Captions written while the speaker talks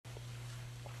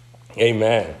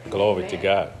Amen. Glory to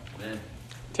God. Amen.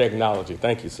 Technology.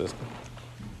 Thank you, sister.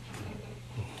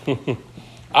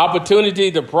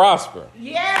 Opportunity to prosper.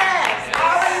 Yes.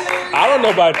 Hallelujah. I don't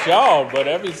know about y'all, but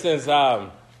ever since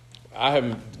God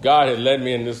had led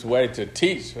me in this way to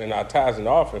teach in our tithes and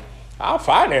offering, our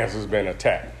finances been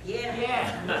attacked.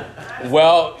 Yeah.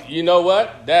 Well, you know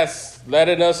what? That's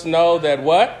letting us know that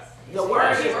what? The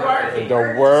word is working.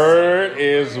 The word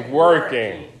is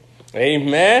working.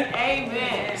 Amen.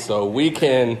 Amen. So we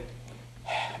can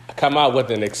come out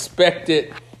with an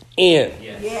expected end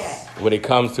Yes. when it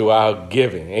comes to our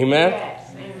giving. Amen.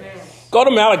 Yes. Amen. Go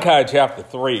to Malachi chapter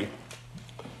 3.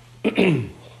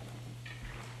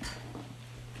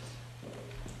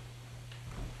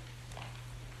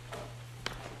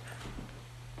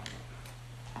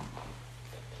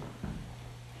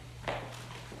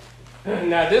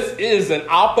 Now, this is an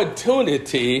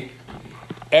opportunity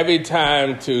every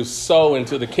time to sow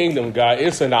into the kingdom of God.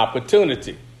 It's an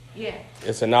opportunity. Yeah.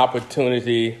 It's an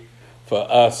opportunity for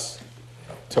us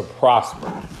to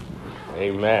prosper.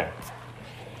 Amen.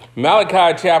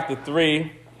 Malachi chapter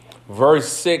 3, verse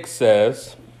 6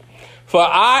 says, "For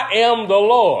I am the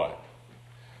Lord."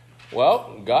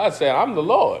 Well, God said, I'm the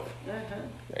Lord.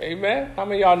 Amen. How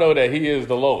many of y'all know that he is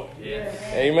the Lord? Yes.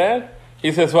 Amen.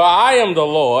 He says, "For I am the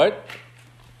Lord,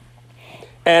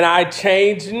 and I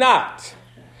change not."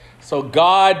 So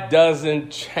God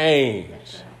doesn't change.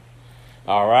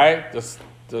 All right?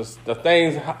 The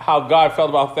things, how God felt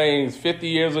about things 50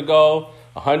 years ago,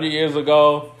 100 years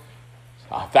ago,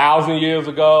 1,000 years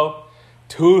ago,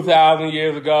 2,000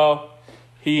 years ago,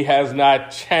 he has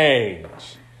not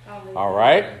changed. All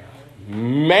right?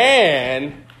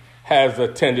 Man has a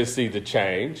tendency to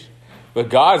change. But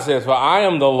God says, "For I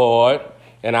am the Lord,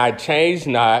 and I change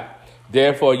not.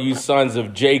 Therefore, you sons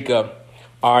of Jacob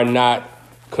are not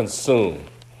consumed."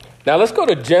 Now, let's go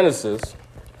to Genesis,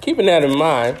 keeping that in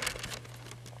mind,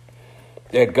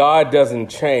 that God doesn't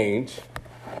change.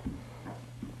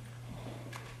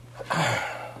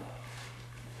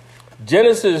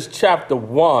 Genesis chapter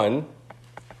 1.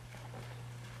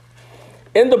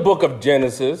 In the book of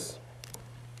Genesis,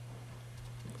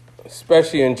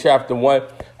 especially in chapter 1,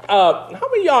 how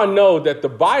many of y'all know that the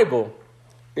Bible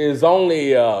is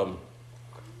only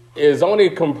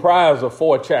comprised of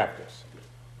 4 chapters?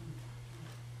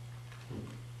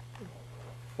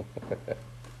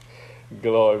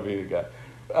 Glory be to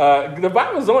God. The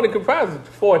Bible is only comprised of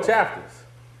 4 chapters.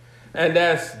 And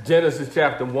that's Genesis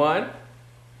chapter 1,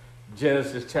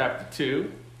 Genesis chapter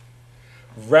 2,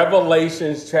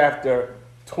 Revelations chapter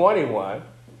 21,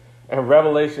 and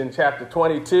Revelation chapter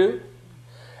 22.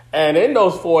 And in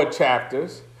those 4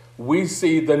 chapters, we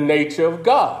see the nature of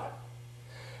God.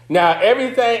 Now,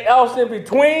 everything else in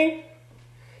between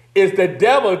is the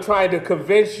devil trying to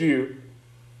convince you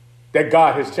that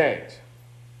God has changed.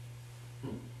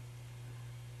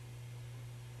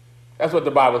 That's what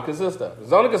the Bible consists of.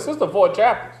 It only consists of 4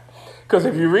 chapters. Because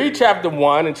if you read chapter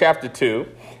 1 and chapter 2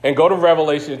 and go to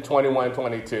Revelation 21,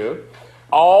 22,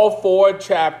 all 4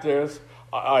 chapters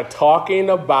are talking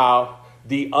about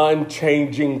the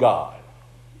unchanging God.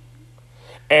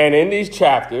 And in these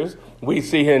chapters, we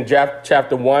see in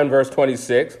chapter 1, verse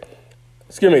 26,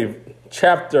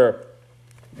 chapter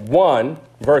 1,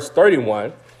 verse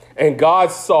 31, and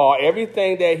God saw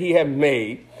everything that he had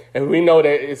made. And we know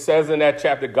that it says in that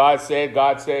chapter, God said,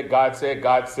 God said, God said,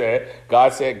 God said,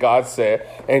 God said, God said.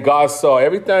 And God saw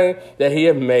everything that he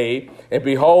had made. And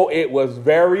behold, it was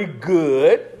very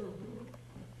good.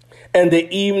 And the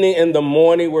evening and the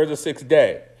morning were the 6th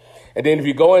day. And then if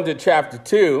you go into chapter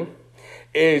 2,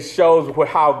 it shows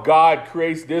how God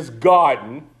creates this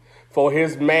garden for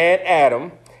his man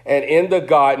Adam. And in the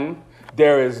garden,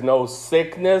 there is no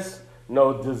sickness,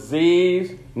 no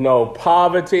disease, no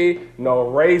poverty, no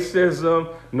racism,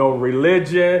 no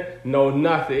religion, no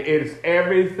nothing. It is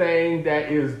everything that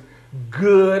is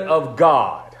good of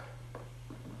God.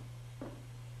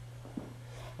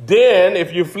 Then,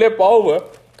 if you flip over,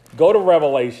 go to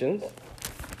Revelations.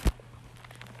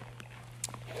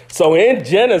 So in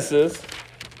Genesis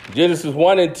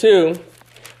 1 and 2,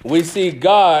 we see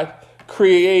God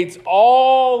creates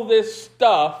all this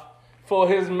stuff for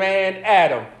his man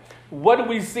Adam. What do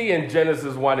we see in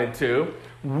Genesis 1 and 2?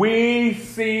 We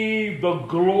see the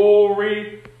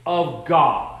glory of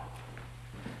God.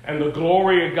 And the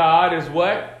glory of God is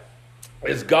what?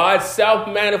 It's God's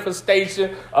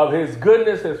self-manifestation of his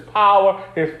goodness, his power,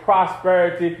 his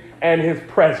prosperity, and his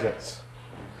presence.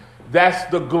 That's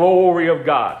the glory of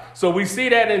God. So we see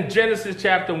that in Genesis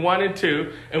chapter 1 and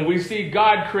 2, and we see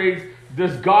God creates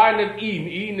this Garden of Eden.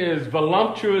 Eden is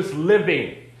voluptuous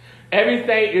living.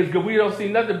 Everything is good. We don't see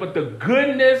nothing but the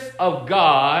goodness of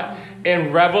God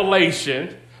in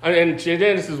Revelation, in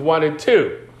Genesis 1 and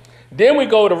 2. Then we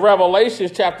go to Revelation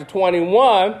chapter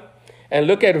 21 and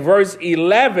look at verse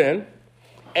 11.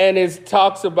 And it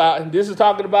talks about, this is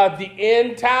talking about the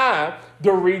end time,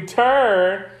 the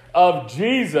return of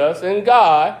Jesus and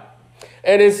God.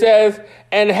 And it says,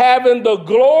 and having the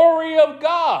glory of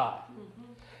God.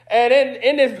 And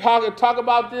in this talk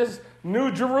about this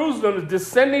New Jerusalem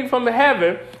descending from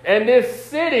heaven, and this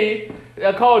city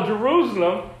called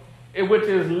Jerusalem, which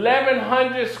is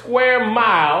 1,100 square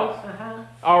miles,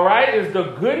 all right, is the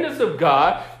goodness of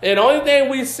God. And the only thing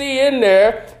we see in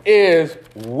there is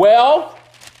wealth,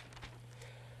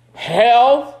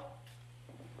 health,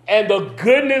 and the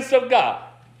goodness of God.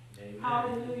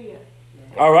 Hallelujah.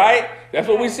 All right, that's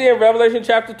what we see in Revelation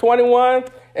chapter 21.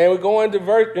 And we go into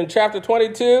verse in chapter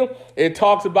 22. It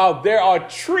talks about there are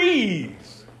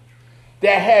trees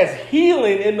that has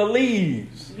healing in the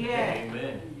leaves. Yeah.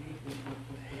 Amen.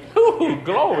 Ooh,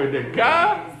 glory to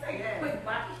God.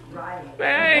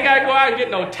 Man, I ain't got to go out and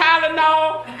get no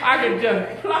Tylenol. I can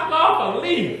just pluck off a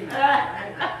leaf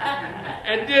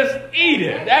and just eat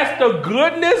it. That's the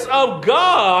goodness of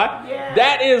God. Yeah.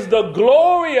 That is the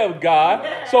glory of God.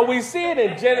 So we see it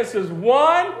in Genesis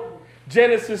 1,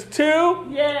 Genesis 2,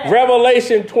 Yeah.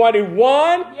 Revelation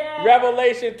 21, Yeah.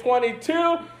 Revelation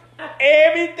 22.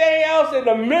 Everything else in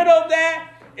the middle of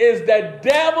that is the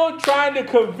devil trying to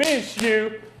convince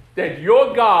you that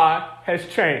your God has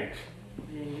changed.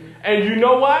 And you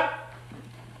know what?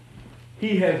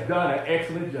 He has done an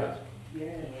excellent job.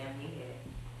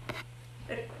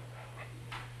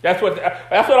 That's what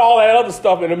all that other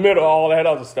stuff in the middle, all that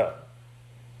other stuff.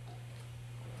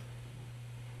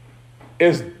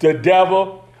 Is the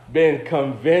devil been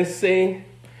convincing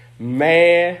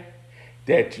man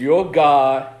that your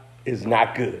God is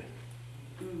not good?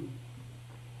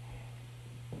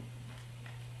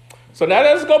 So now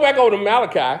let's go back over to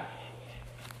Malachi.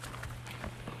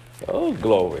 Oh,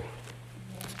 glory.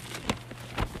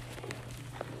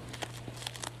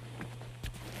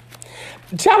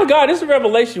 Child of God, this is a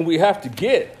revelation we have to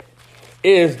get,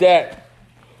 is that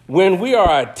when we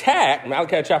are attacked,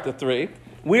 Malachi chapter 3,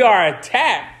 we are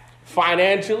attacked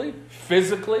financially,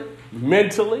 physically,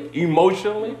 mentally,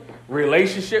 emotionally,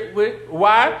 relationship with.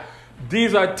 Why?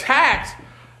 These attacks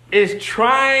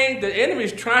the enemy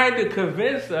is trying to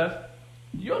convince us,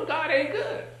 your God ain't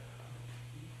good.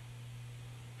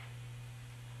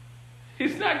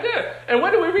 He's not good. And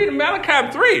what do we read in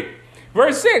Malachi 3?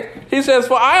 Verse 6, he says,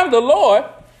 for I am the Lord,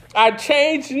 I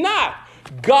change not.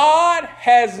 God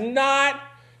has not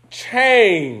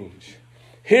changed.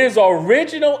 His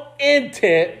original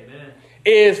intent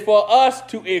is for us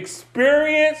to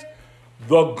experience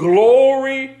the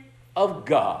glory of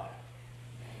God.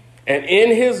 And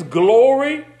in his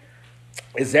glory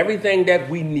is everything that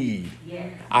we need.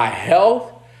 Yes. Our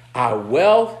health, our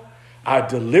wealth, our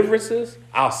deliverances,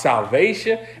 our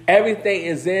salvation, everything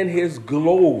is in his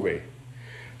glory.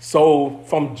 So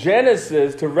from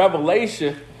Genesis to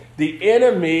Revelation, the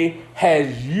enemy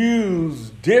has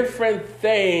used different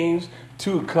things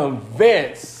to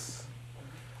convince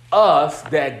us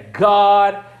that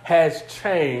God has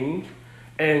changed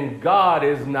and God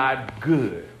is not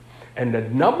good. And the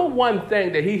number one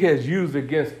thing that he has used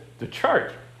against the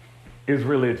church is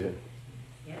religion.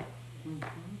 Yeah. Mm-hmm.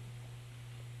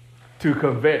 To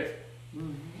convince.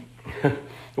 Mm-hmm.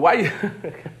 Why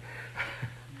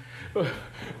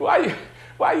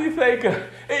you think?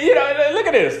 Look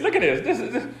at this.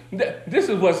 This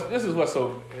is what's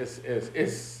so.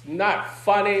 It's not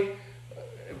funny.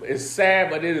 It's sad,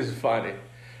 but it is funny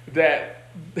that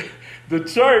the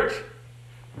church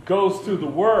goes to the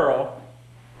world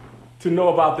to know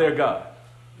about their God.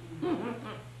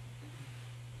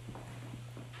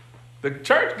 The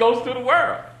church goes to the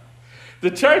world.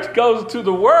 The church goes to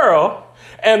the world,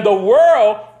 and the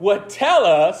world will tell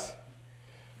us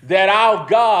that our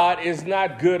God is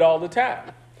not good all the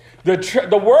time.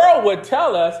 The world would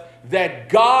tell us that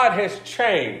God has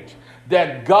changed,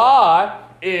 that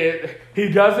he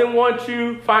doesn't want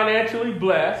you financially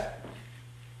blessed.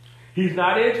 He's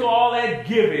not into all that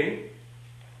giving.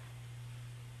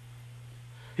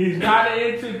 He's not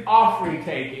into offering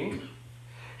taking.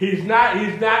 He's not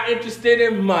interested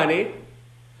in money.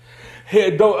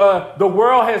 The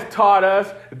world has taught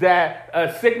us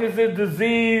that sickness and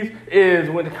disease is,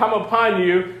 when it come upon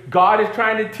you, God is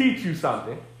trying to teach you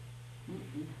something.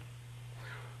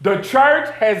 The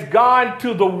church has gone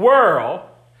to the world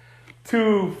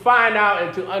to find out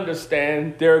and to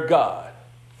understand their God.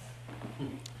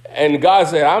 And God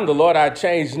said, I'm the Lord, I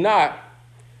change not.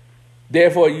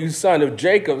 Therefore, you son of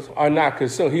Jacob are not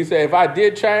consumed. He said, if I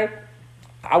did change,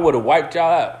 I would have wiped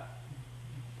y'all out.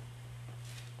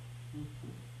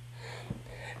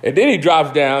 And then he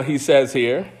drops down, he says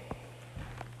here,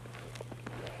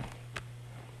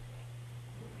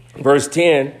 verse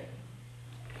 10,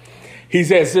 he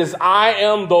says, since I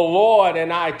am the Lord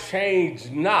and I change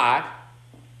not,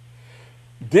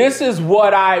 this is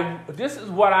what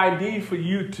I need for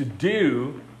you to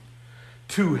do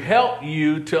to help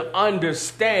you to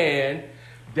understand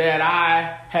that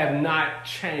I have not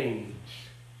changed.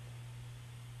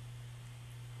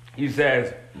 He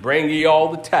says, bring ye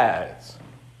all the tithes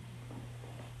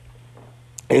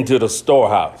into the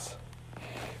storehouse.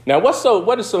 Now,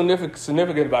 what is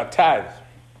significant about tithes?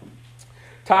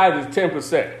 Tithe is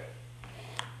 10%.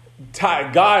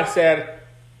 God said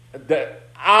that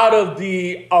out of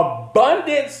the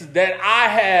abundance that I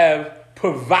have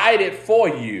provided for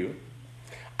you,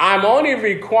 I'm only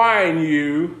requiring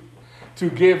you to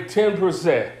give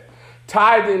 10%.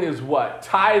 Tithing is what?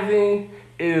 Tithing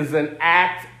is an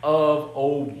act of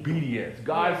obedience.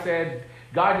 God did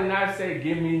not say,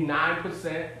 give me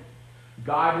 9%.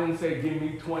 God didn't say, give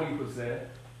me 20%.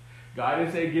 God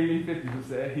didn't say, give me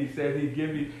 50%. He said,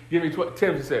 give me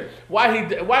 10%.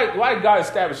 Why God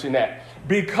establishing that?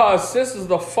 Because since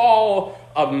the fall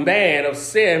of man, of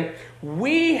sin,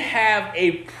 we have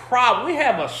a problem. We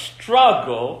have a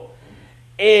struggle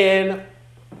in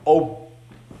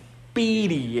obedience.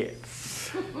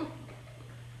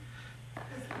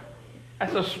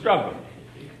 That's a struggle,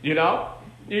 you know?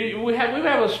 We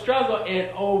have a struggle in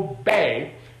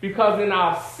obey because in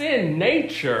our sin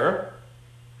nature,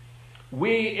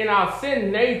 we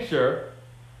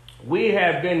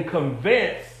have been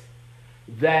convinced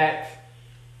that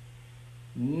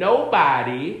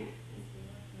nobody,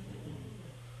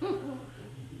 y'all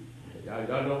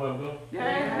know where I'm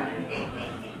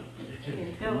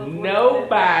going?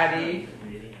 Nobody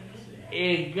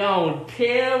is going to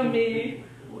tell me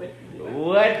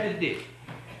what to do.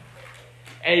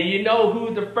 And you know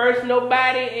who the first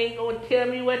nobody ain't going to tell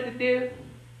me what to do?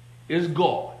 Is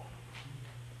God.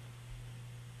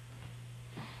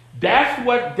 That's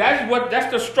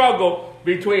the struggle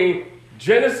between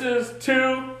Genesis 2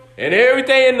 and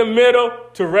everything in the middle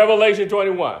to Revelation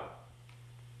 21.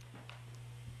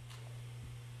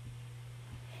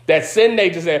 That sin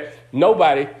nature said,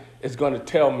 nobody is going to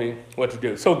tell me what to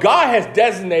do. So God has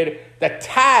designated the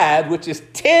tithe, which is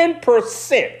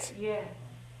 10%. Yeah.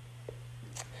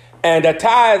 And the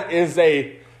tithe is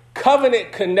a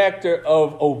covenant connector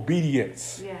of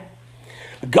obedience. Yeah.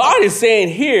 God is saying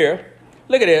here,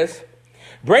 look at this.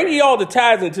 Bring ye all the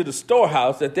tithes into the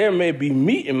storehouse, that there may be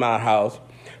meat in my house.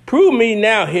 Prove me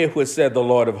now, hear what said the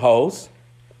Lord of hosts.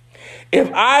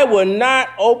 If I will not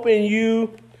open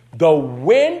you the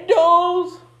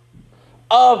windows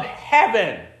of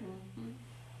heaven.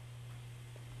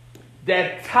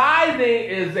 That tithing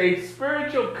is a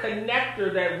spiritual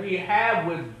connector that we have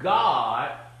with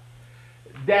God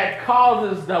that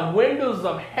causes the windows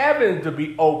of heaven to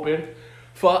be opened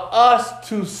for us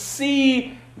to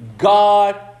see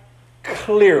God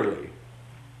clearly.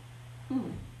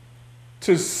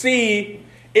 To see,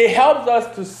 it helps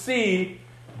us to see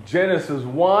Genesis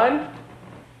 1,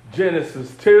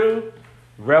 Genesis 2,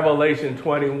 Revelation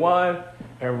 21,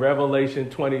 and Revelation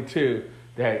 22.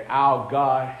 That our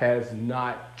God has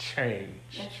not changed.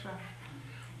 That's right.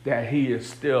 That he is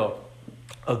still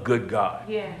a good God.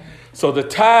 Yeah. So the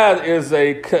tithe is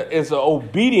an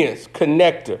obedience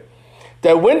connector.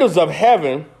 The windows of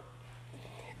heaven,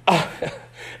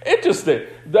 interesting.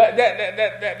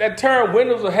 That term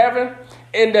windows of heaven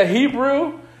in the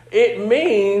Hebrew, it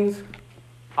means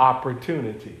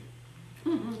opportunity.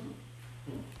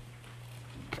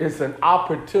 It's an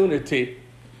opportunity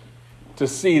to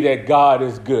see that God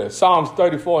is good. Psalms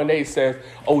 34:8 says,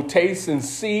 "Oh, taste and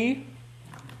see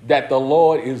that the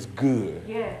Lord is good."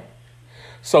 Yeah.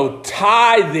 So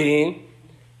tithing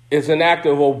is an act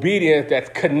of obedience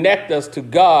that connects us to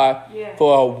God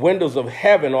for windows of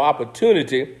heaven or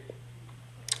opportunity.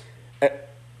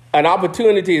 An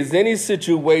opportunity is any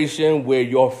situation where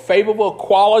your favorable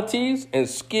qualities and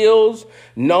skills,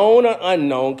 known or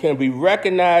unknown, can be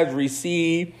recognized,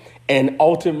 received, and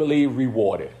ultimately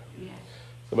rewarded.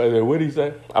 Somebody said, what did he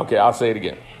say? Okay, I'll say it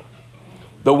again.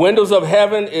 The windows of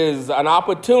heaven is an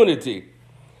opportunity.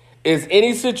 Is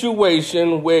any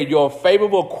situation where your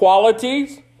favorable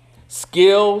qualities,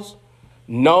 skills,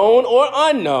 known or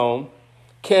unknown,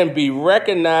 can be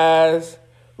recognized,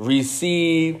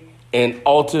 received, and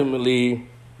ultimately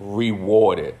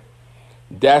rewarded.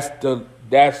 That's the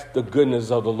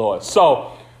goodness of the Lord.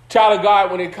 So, child of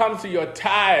God, when it comes to your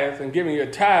tithes and giving your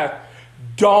tithes,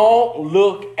 Don't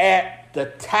look at the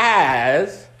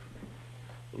tithes.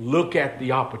 Look at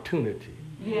the opportunity.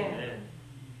 Yeah.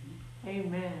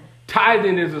 Amen.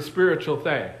 Tithing is a spiritual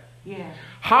thing. Yeah.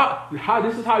 How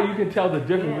this is how you can tell the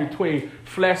difference between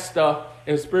flesh stuff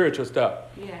and spiritual stuff.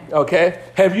 Yeah. Okay?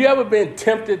 Have you ever been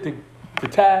tempted to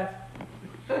tithe?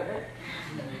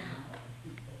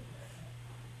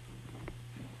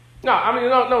 No, I mean,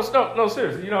 no,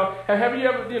 seriously. Have you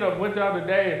ever, went the other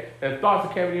day and thoughts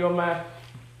that came into your mind,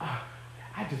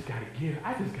 I just gotta give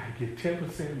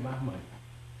 10% of my money.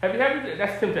 Have you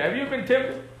that's tempted. Have you been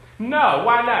tempted? No,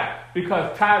 why not?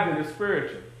 Because tithing is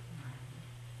spiritual.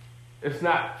 It's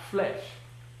not flesh.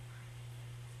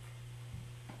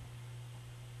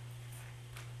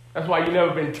 That's why you've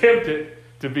never been tempted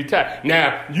to be tithe.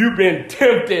 Now, you've been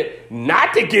tempted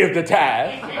not to give the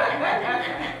tithe.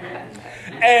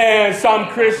 And some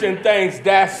Christian thinks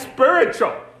that's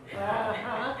spiritual.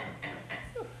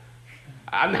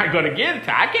 I'm not going to give the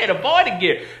tithe. I can't afford to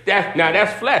give.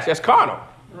 That's flesh. That's carnal.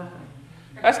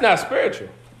 That's not spiritual.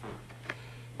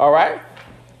 All right?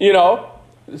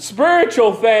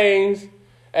 Spiritual things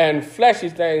and fleshy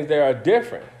things, they are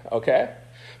different. Okay?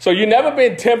 So you've never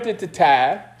been tempted to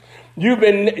tithe. You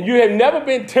have never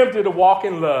been tempted to walk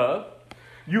in love.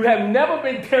 You have never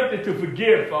been tempted to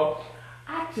forgive folks.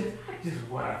 I just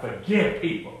want to forgive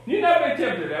people. You never been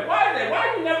tempted to that. Why is that? Why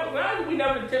have we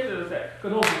never been tempted to that?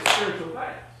 Because those are spiritual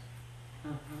things.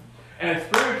 And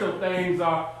spiritual things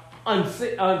are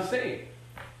unseen.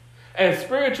 And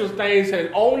spiritual things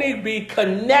can only be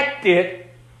connected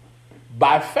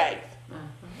by faith.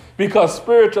 Because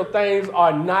spiritual things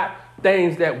are not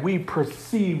things that we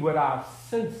perceive with our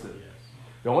senses.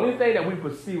 The only thing that we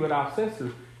perceive with our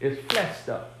senses is flesh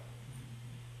stuff.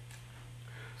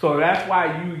 So that's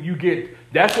why you get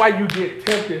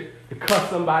tempted to cuss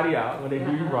somebody out when they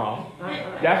do you wrong.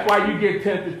 That's why you get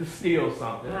tempted to steal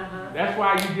something. That's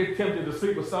why you get tempted to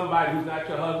sleep with somebody who's not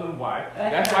your husband or wife.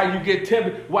 That's why you get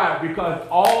tempted. Why? Because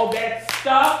all that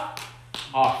stuff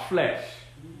are flesh.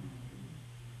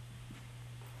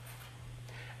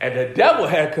 And the devil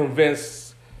had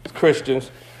convinced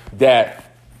Christians that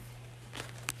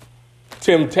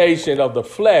temptation of the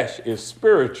flesh is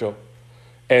spiritual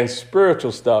and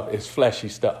spiritual stuff is fleshy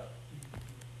stuff.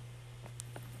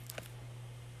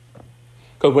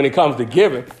 Because when it comes to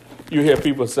giving, you hear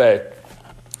people say,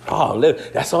 oh,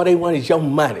 look, that's all they want is your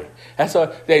money. That's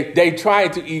all they try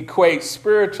to equate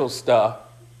spiritual stuff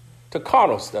to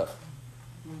carnal stuff.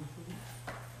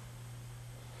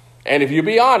 And if you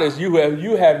be honest, you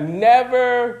have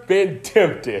never been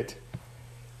tempted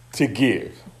to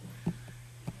give.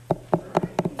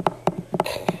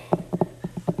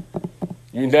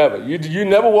 You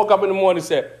never woke up in the morning and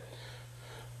said,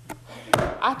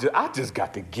 I just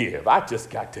got to give. Let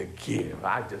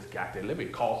me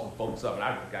call some folks up and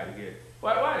I just got to give.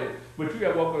 Why? But you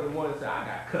have woke up in the morning and said, I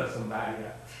got to cut somebody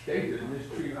out. They just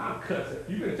mistreated me. I'm cussing.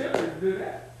 You've been tempted to do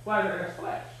that. Why? That's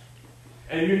flesh.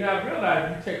 And you now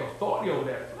realize you take authority over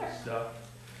that flesh stuff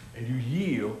and you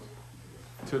yield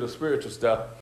to the spiritual stuff.